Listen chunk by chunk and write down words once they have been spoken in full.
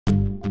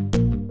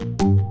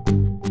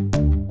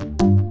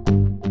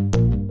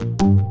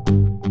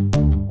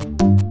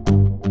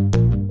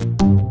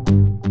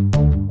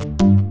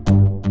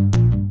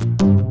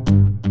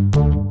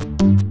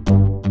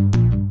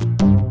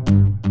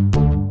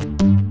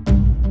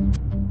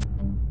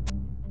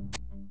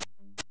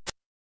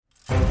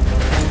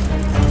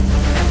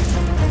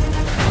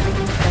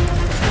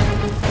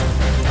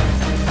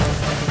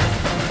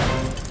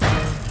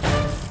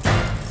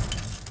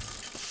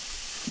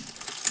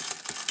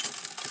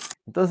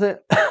Entonces,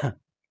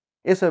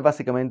 eso es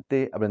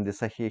básicamente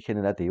aprendizaje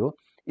generativo.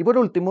 Y por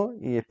último,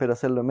 y espero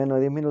hacerlo en menos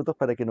de 10 minutos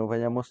para que nos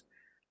vayamos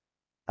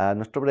a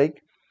nuestro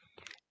break,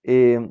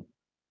 eh,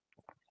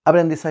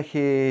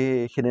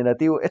 aprendizaje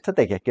generativo,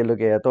 estrategias, que es lo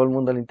que a todo el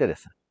mundo le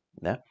interesa.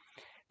 ¿Ya?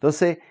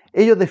 Entonces,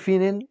 ellos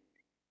definen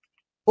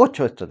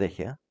 8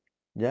 estrategias,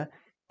 ¿ya?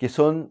 Que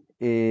son,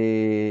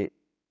 y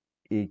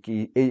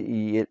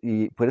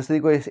por eso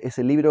digo,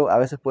 ese libro a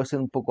veces puede ser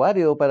un poco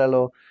árido para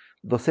los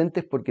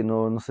docentes porque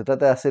no se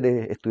trata de hacer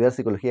estudiar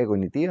psicología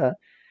cognitiva,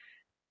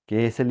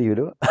 que es el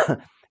libro,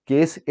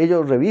 que es,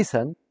 ellos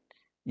revisan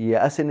y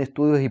hacen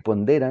estudios y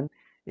ponderan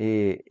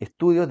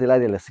estudios del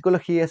área de la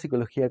psicología,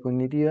 psicología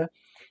cognitiva,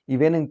 y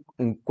ven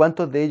en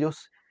cuántos de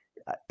ellos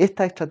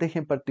esta estrategia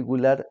en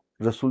particular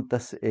resulta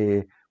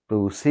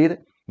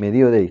producir,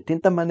 medido de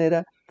distintas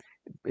maneras,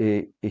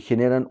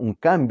 generan un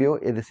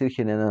cambio, es decir,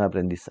 generan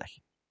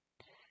aprendizaje.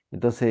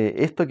 Entonces,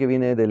 esto que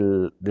viene de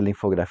la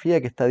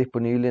infografía que está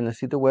disponible en el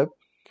sitio web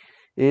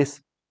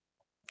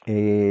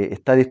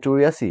está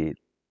distribuida así,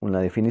 una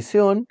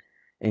definición,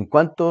 en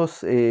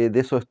cuántos de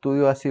esos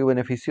estudios ha sido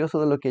beneficioso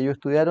de lo que ellos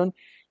estudiaron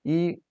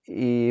y,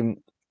 y,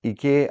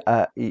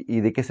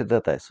 y de qué se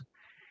trata eso.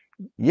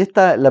 Y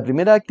la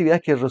primera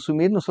actividad que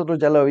resumir, nosotros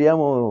ya lo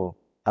habíamos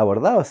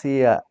abordado,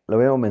 así lo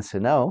habíamos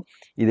mencionado,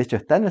 y de hecho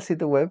está en el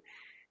sitio web,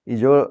 y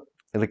yo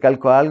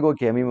recalco algo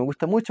que a mí me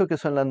gusta mucho, que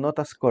son las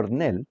notas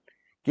Cornell,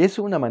 que es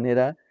una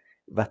manera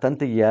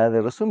bastante guiada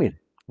de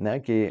resumir,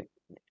 ¿no? Que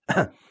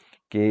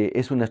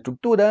es una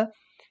estructura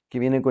que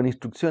viene con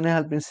instrucciones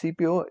al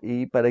principio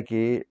y para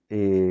que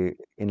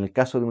en el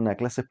caso de una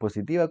clase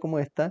expositiva como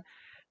esta,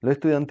 los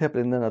estudiantes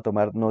aprendan a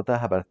tomar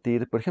notas a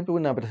partir, por ejemplo,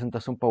 de una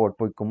presentación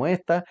PowerPoint como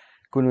esta,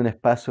 con un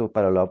espacio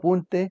para los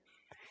apuntes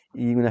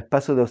y un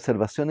espacio de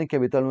observación en que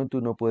habitualmente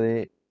uno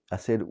puede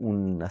hacer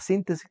una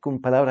síntesis con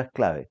palabras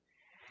clave.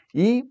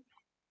 Y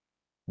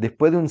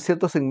después de un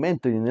cierto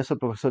segmento, y en eso el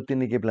profesor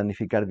tiene que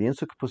planificar bien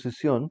su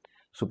exposición,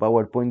 su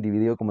PowerPoint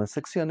dividido como en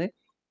secciones,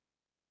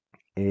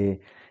 eh,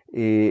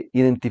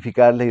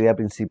 identificar la idea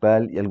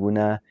principal y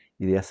alguna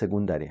idea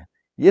secundaria.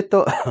 Y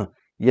esto,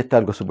 y esto es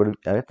algo súper...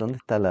 A ver, ¿dónde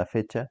está la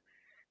fecha?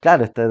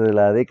 Claro, está de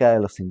la década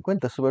de los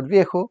 50, súper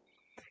viejo,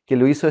 que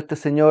lo hizo este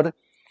señor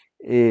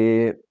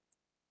eh,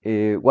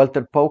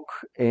 Walter Polk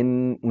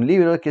en un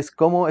libro que es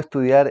Cómo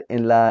estudiar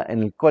en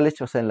el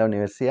college, o sea, en la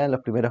universidad, en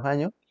los primeros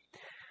años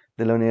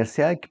de la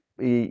universidad,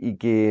 y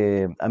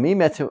que a mí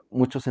me ha hecho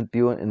mucho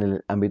sentido en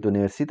el ámbito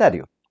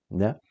universitario,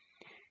 ¿ya?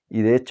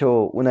 Y de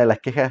hecho, una de las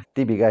quejas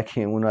típicas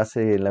que uno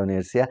hace en la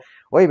universidad,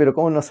 oye, pero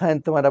 ¿cómo no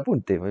saben tomar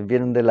apuntes? Pues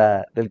vienen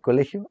del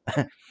colegio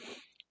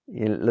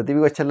y lo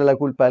típico es echarle la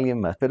culpa a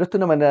alguien más. Pero esto es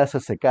una manera de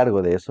hacerse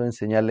cargo de eso,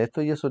 enseñarle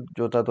esto, y eso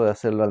yo trato de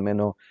hacerlo al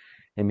menos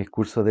en mis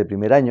cursos de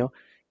primer año,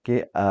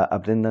 que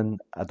aprendan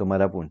a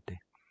tomar apuntes.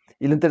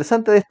 Y lo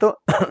interesante de esto,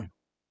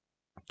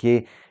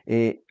 que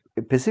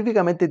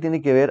específicamente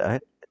tiene que ver, a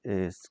ver,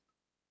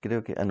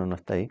 creo que, no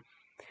está ahí,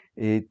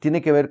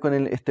 tiene que ver con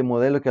este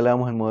modelo que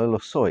hablábamos, el modelo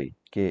SOI,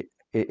 que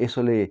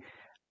eso le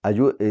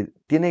ayuda,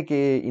 tiene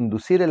que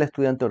inducir al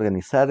estudiante a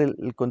organizar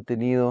el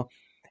contenido,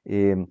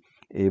 eh,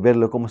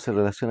 verlo cómo se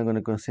relaciona con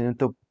el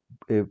conocimiento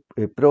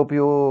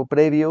propio,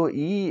 previo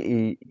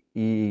y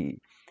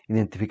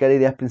identificar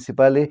ideas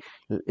principales,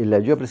 le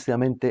ayuda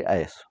precisamente a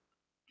eso.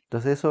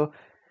 Entonces eso,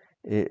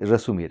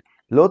 resumir.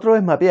 Lo otro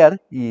es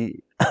mapear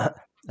y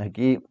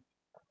aquí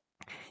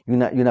y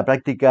una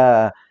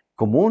práctica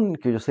común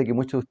que yo sé que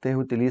muchos de ustedes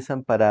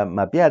utilizan para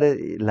mapear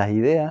las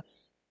ideas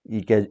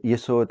y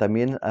eso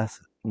también ha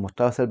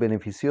mostrado ser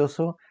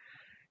beneficioso,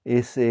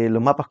 es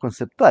los mapas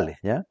conceptuales,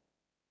 ¿ya?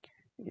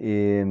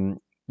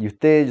 Y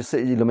ustedes, yo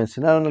sé, y lo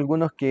mencionaron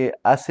algunos que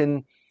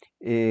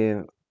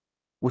eh,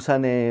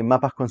 usan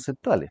mapas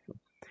conceptuales, ¿no?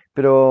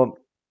 Pero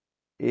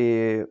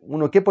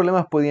 ¿qué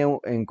problemas podía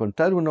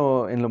encontrar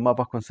uno en los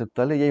mapas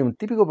conceptuales? Y hay un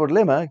típico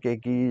problema que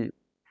aquí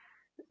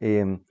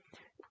em,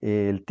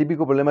 el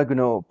típico problema que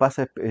uno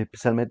pasa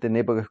especialmente en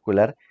época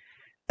escolar,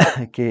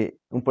 que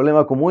un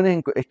problema común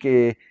es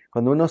que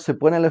cuando uno se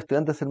pone a los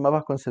estudiantes a hacer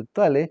mapas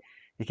conceptuales,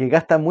 es que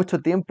gastan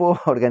mucho tiempo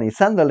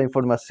organizando la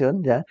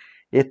información, ¿ya?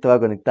 Esto va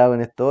conectado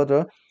con esto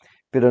otro,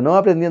 pero no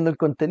aprendiendo el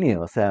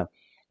contenido. O sea,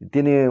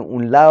 tiene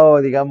un lado,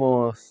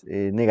 digamos,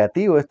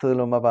 negativo esto de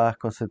los mapas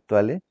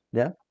conceptuales,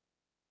 ¿ya?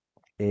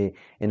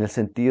 En el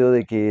sentido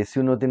de que si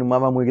uno tiene un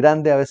mapa muy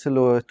grande, a veces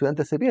los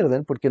estudiantes se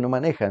pierden porque no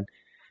manejan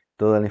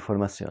toda la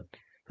información.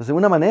 Entonces,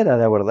 una manera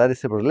de abordar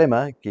ese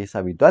problema, que es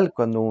habitual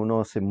cuando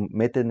uno se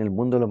mete en el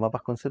mundo de los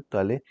mapas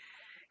conceptuales,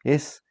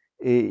 es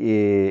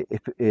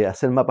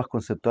hacer mapas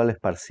conceptuales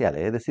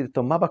parciales. Es decir,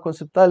 estos mapas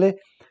conceptuales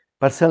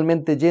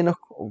parcialmente llenos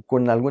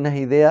con algunas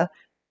ideas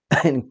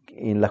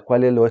en las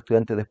cuales los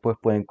estudiantes después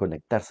pueden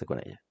conectarse con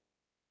ellas,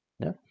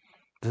 ¿ya?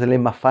 Entonces les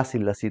es más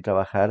fácil así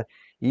trabajar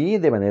y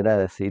de manera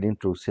de seguir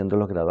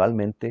introduciéndolos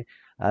gradualmente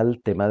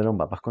al tema de los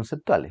mapas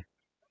conceptuales.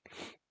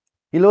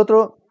 Y lo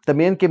otro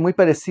también que es muy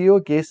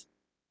parecido, que es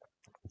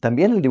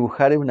también el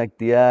dibujar es una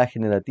actividad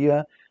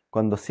generativa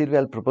cuando sirve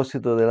al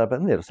propósito del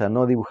aprender, o sea,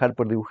 no dibujar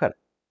por dibujar.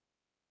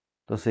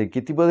 Entonces,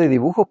 ¿qué tipo de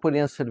dibujos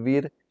podrían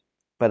servir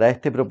para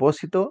este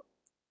propósito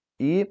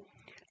y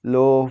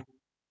los,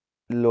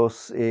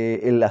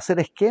 el hacer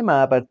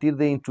esquemas a partir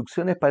de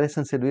instrucciones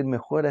parecen servir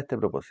mejor a este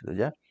propósito,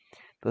 ¿ya?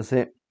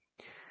 Entonces,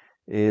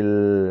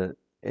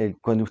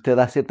 cuando usted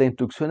da ciertas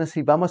instrucciones,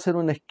 si vamos a hacer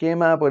un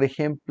esquema, por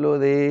ejemplo,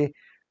 de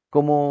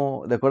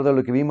cómo, de acuerdo a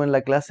lo que vimos en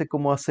la clase,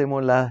 cómo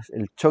hacemos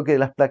el choque de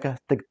las placas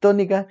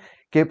tectónicas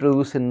que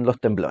producen los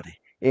temblores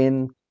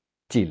en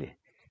Chile.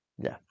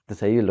 Ya.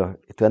 Entonces ahí los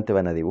estudiantes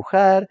van a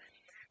dibujar.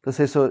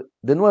 Entonces eso,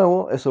 de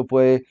nuevo, eso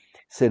puede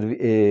ser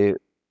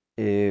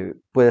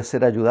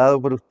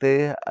ayudado por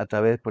ustedes a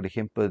través, por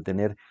ejemplo, de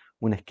tener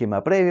un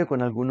esquema previo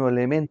con algunos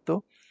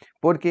elementos,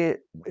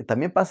 porque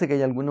también pasa que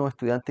hay algunos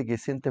estudiantes que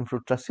sienten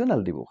frustración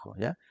al dibujo,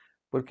 ¿ya?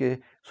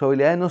 Porque sus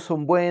habilidades no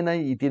son buenas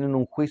y tienen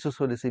un juicio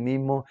sobre sí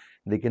mismos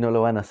de que no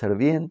lo van a hacer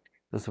bien,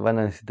 entonces van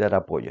a necesitar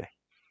apoyo ahí.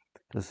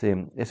 Entonces,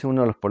 ese es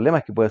uno de los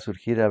problemas que puede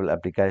surgir al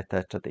aplicar esta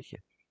estrategia.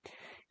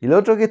 Y lo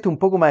otro que esto es un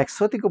poco más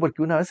exótico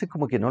porque una vez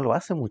como que no lo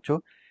hace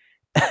mucho,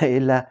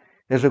 es,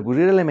 es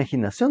recurrir a la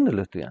imaginación de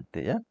los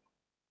estudiantes, ¿ya?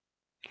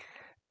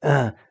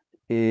 Ah,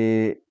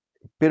 eh,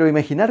 pero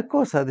imaginar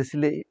cosas,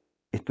 decirle,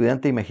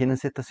 estudiantes,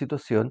 imagínense esta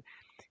situación,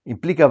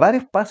 implica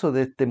varios pasos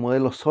de este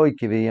modelo SOI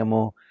que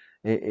veíamos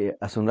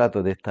hace un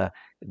rato,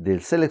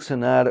 del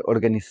seleccionar,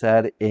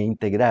 organizar e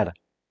integrar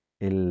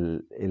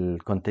el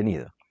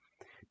contenido.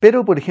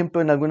 Pero, por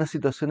ejemplo, en algunas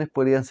situaciones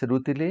podrían ser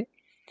útiles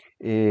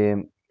eh,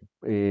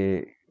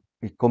 eh,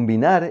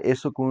 combinar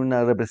eso con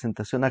una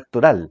representación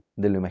actoral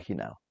de lo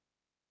imaginado.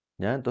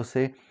 ¿Ya?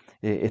 Entonces,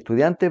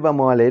 estudiantes,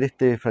 vamos a leer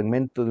este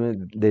fragmento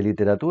de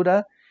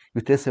literatura y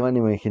ustedes se van a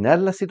imaginar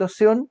la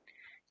situación.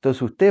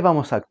 Entonces, ustedes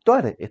vamos a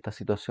actuar esta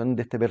situación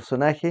de este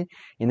personaje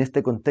en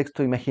este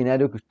contexto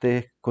imaginario que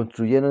ustedes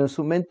construyeron en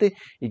su mente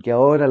y que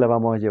ahora la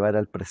vamos a llevar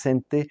al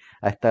presente,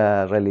 a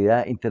esta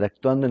realidad,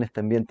 interactuando en este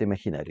ambiente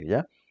imaginario,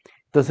 ¿ya?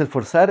 Entonces, el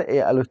forzar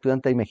a los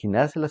estudiantes a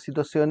imaginarse las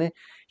situaciones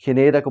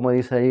genera, como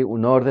dice ahí,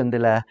 un orden de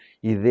las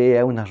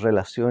ideas, unas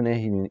relaciones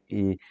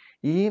y,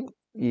 y-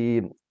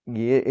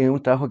 es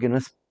un trabajo que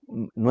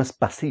no es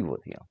pasivo,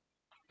 digamos.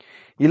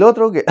 Y lo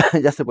otro que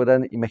ya se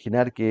podrán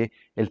imaginar que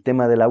el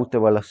tema de la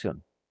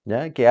autoevaluación,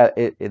 ¿ya? Que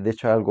de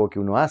hecho es algo que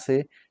uno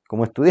hace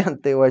como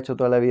estudiante o ha hecho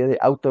toda la vida de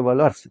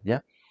autoevaluarse,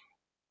 ¿ya?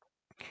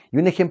 Y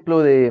un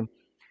ejemplo de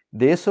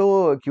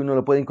eso que uno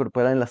lo puede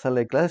incorporar en la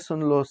sala de clases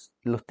son los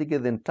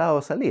tickets de entrada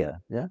o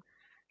salida, ¿ya?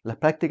 Las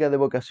prácticas de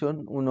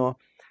vocación uno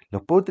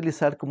los puede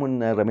utilizar como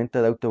una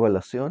herramienta de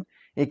autoevaluación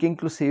y que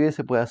inclusive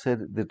se puede hacer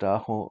de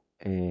trabajo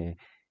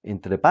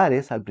entre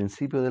pares al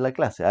principio de la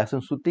clase.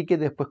 Hacen su ticket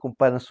y después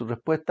comparan su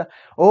respuesta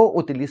o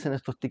utilizan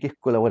estos tickets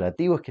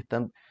colaborativos que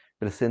están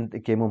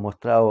presentes, que hemos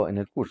mostrado en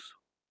el curso.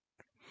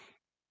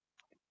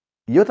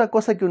 Y otra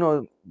cosa que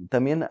uno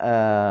también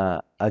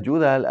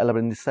ayuda al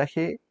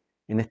aprendizaje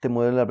en este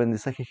modelo de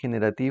aprendizaje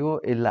generativo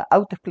es la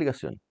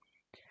autoexplicación.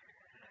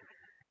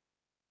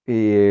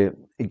 Y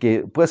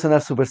que puede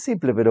sonar súper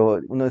simple, pero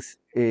no es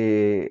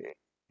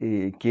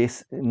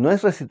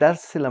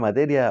recitarse la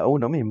materia a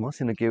uno mismo,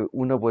 sino que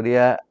uno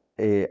podría,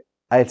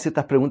 hay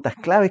ciertas preguntas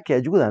claves que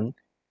ayudan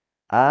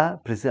a,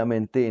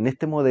 precisamente en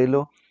este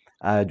modelo,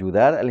 a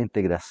ayudar a la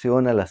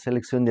integración, a la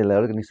selección y a la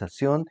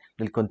organización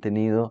del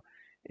contenido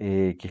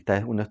que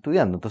está uno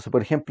estudiando. Entonces,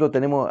 por ejemplo,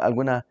 tenemos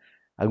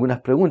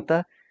algunas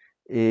preguntas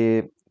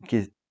eh,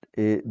 que,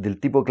 del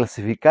tipo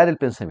clasificar el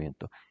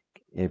pensamiento.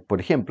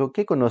 Por ejemplo,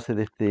 ¿qué conoce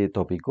de este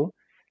tópico?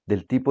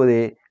 Del tipo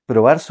de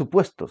probar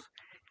supuestos.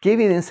 ¿Qué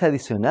evidencia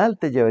adicional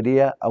te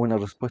llevaría a una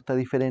respuesta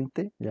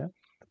diferente? ¿Ya?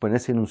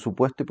 Ponerse en un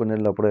supuesto y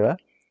ponerlo a prueba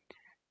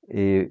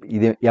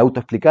y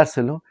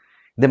autoexplicárselo.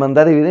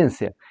 Demandar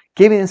evidencia.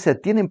 ¿Qué evidencia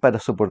tienes,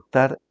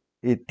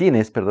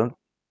 perdón,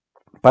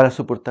 para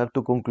soportar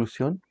tu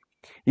conclusión?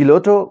 Y lo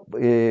otro,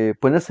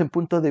 ponerse en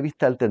puntos de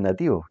vista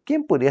alternativos.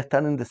 ¿Quién podría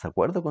estar en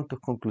desacuerdo con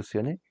tus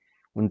conclusiones?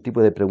 Un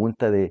tipo de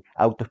pregunta de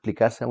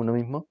autoexplicarse a uno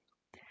mismo.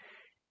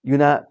 Y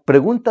una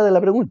pregunta de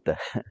la pregunta.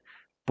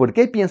 ¿Por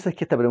qué piensas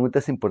que esta pregunta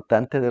es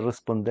importante de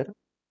responder?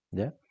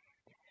 ¿Ya?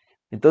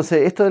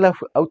 Entonces, esto de la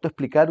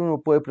autoexplicar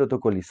uno puede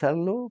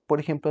protocolizarlo, por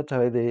ejemplo, a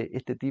través de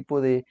este tipo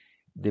de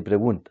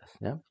preguntas,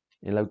 ¿ya?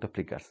 El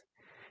autoexplicarse.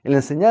 El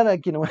enseñar,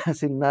 aquí no voy a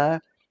decir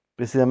nada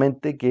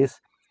precisamente, que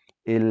es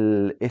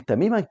esta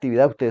misma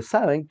actividad. Ustedes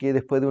saben que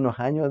después de unos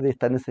años de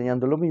estar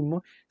enseñando lo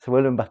mismo, se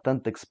vuelven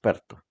bastante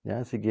expertos, ¿ya?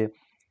 Así que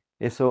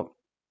eso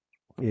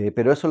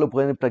pero eso lo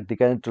pueden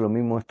practicar entre los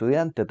mismos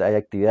estudiantes. Hay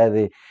actividades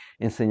de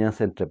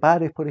enseñanza entre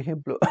pares, por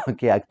ejemplo,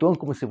 que actúan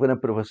como si fueran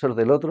profesor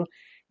del otro,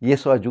 y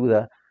eso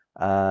ayuda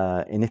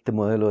en este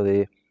modelo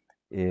de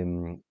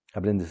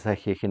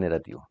aprendizaje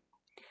generativo.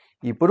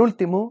 Y por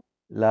último,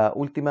 la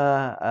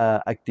última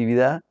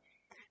actividad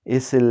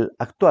es el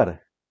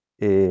actuar,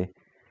 eh,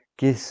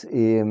 que es,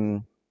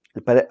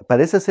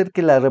 parece ser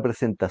que la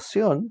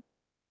representación,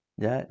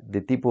 ¿ya?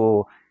 De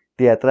tipo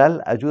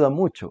teatral ayuda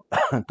mucho.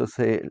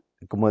 Entonces,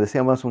 como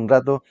decíamos hace un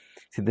rato,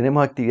 si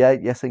tenemos actividades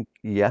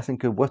y hacen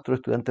que vuestros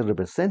estudiantes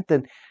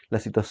representen la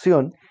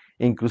situación,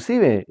 e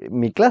inclusive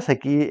mi clase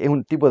aquí es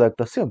un tipo de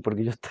actuación,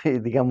 porque yo estoy,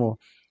 digamos,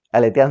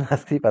 aleteando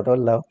así para todos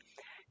lados,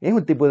 es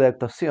un tipo de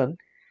actuación,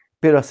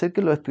 pero hacer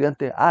que los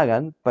estudiantes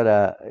hagan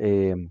para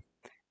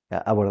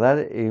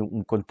abordar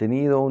un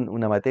contenido,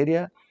 una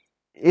materia,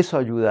 eso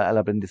ayuda al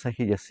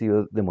aprendizaje y ha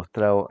sido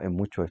demostrado en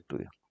muchos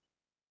estudios.